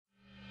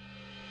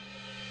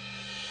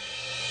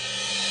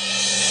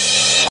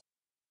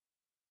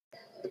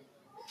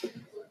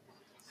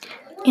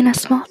In a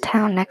small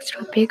town next to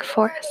a big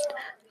forest,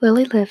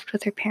 Lily lived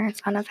with her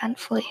parents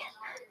uneventfully.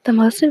 The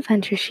most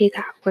adventures she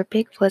got were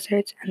big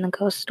blizzards and the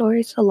ghost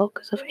stories the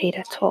locals of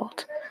Ada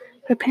told.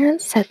 Her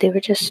parents said they were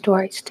just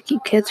stories to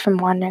keep kids from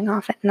wandering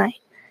off at night,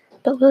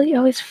 but Lily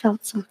always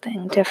felt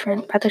something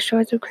different by the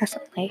shores of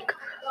Crescent Lake,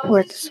 or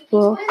at the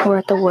school, or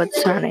at the woods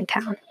surrounding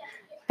town.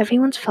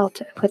 Everyone's felt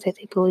it, whether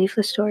they believe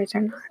the stories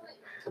or not,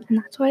 and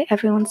that's why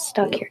everyone's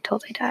stuck here till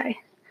they die.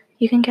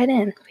 You can get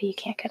in, but you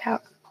can't get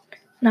out.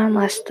 Not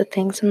unless the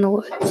things in the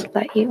woods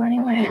let you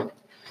anyway.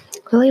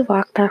 Lily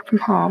walked back from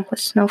home with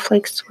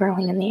snowflakes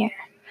swirling in the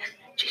air.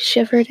 She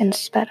shivered and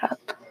sped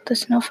up. The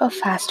snow fell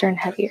faster and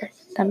heavier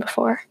than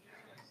before.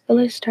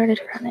 Lily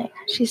started running.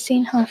 She'd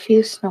seen how a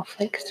few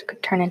snowflakes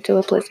could turn into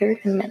a blizzard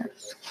in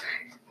minutes.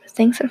 The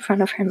things in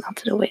front of her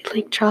melted away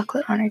like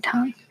chocolate on her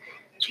tongue.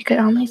 She could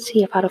only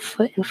see about a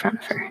foot in front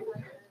of her.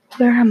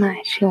 Where am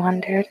I? She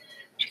wondered.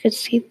 She could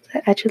see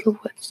the edge of the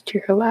woods to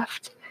her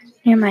left.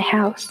 Near my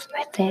house,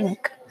 I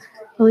think.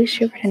 Lily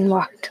shivered and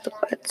walked to the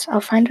woods. I'll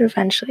find her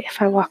eventually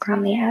if I walk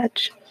around the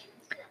edge.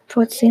 For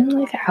what seemed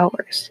like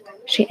hours,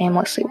 she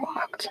aimlessly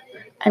walked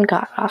and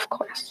got off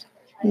course.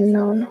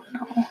 No.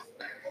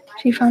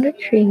 She found a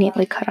tree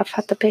neatly cut off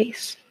at the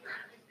base.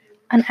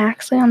 An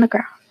axe lay on the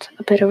ground,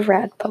 a bit of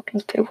red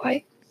poking through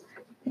white.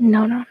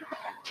 No.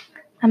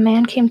 A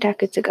man came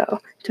decades ago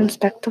to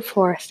inspect the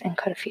forest and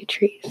cut a few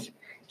trees.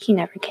 He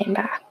never came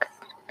back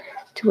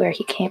to where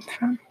he came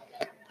from.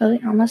 Lily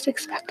almost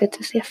expected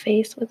to see a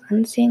face with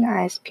unseeing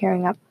eyes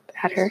peering up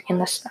at her in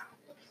the snow.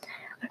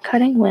 A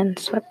cutting wind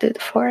swept through the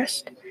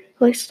forest.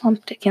 Lily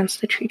slumped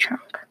against the tree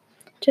trunk.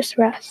 Just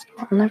rest,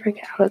 or I'll never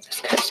get out of this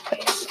cursed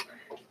place.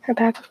 Her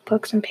bag of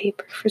books and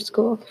paper for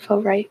school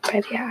fell right by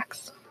the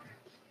axe.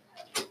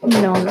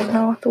 No,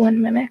 the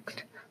wind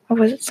mimicked. Or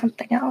was it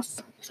something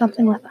else?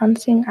 Something with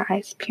unseeing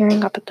eyes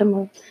peering up at the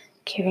moon,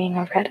 carrying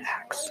a red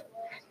axe.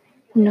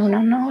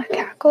 No, it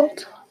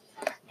cackled.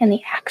 And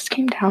the axe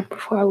came down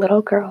before a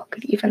little girl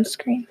could even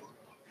scream.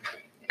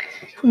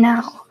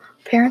 Now,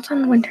 parents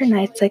on winter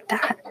nights like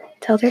that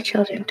tell their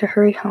children to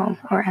hurry home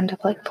or end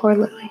up like poor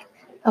Lily,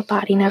 a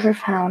body never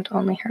found,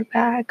 only her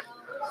bag.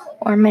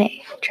 Or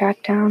May,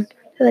 dragged down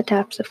to the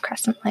depths of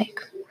Crescent Lake.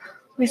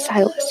 Or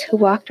Silas, who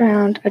walked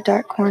around a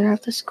dark corner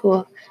of the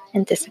school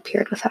and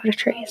disappeared without a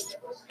trace.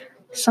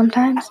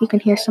 Sometimes you can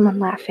hear someone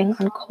laughing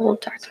on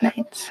cold, dark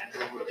nights.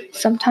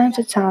 Sometimes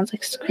it sounds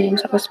like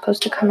screams that were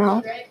supposed to come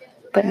out,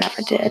 but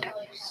never did.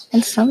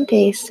 And some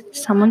days,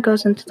 someone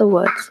goes into the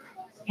woods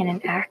and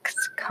an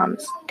axe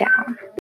comes down.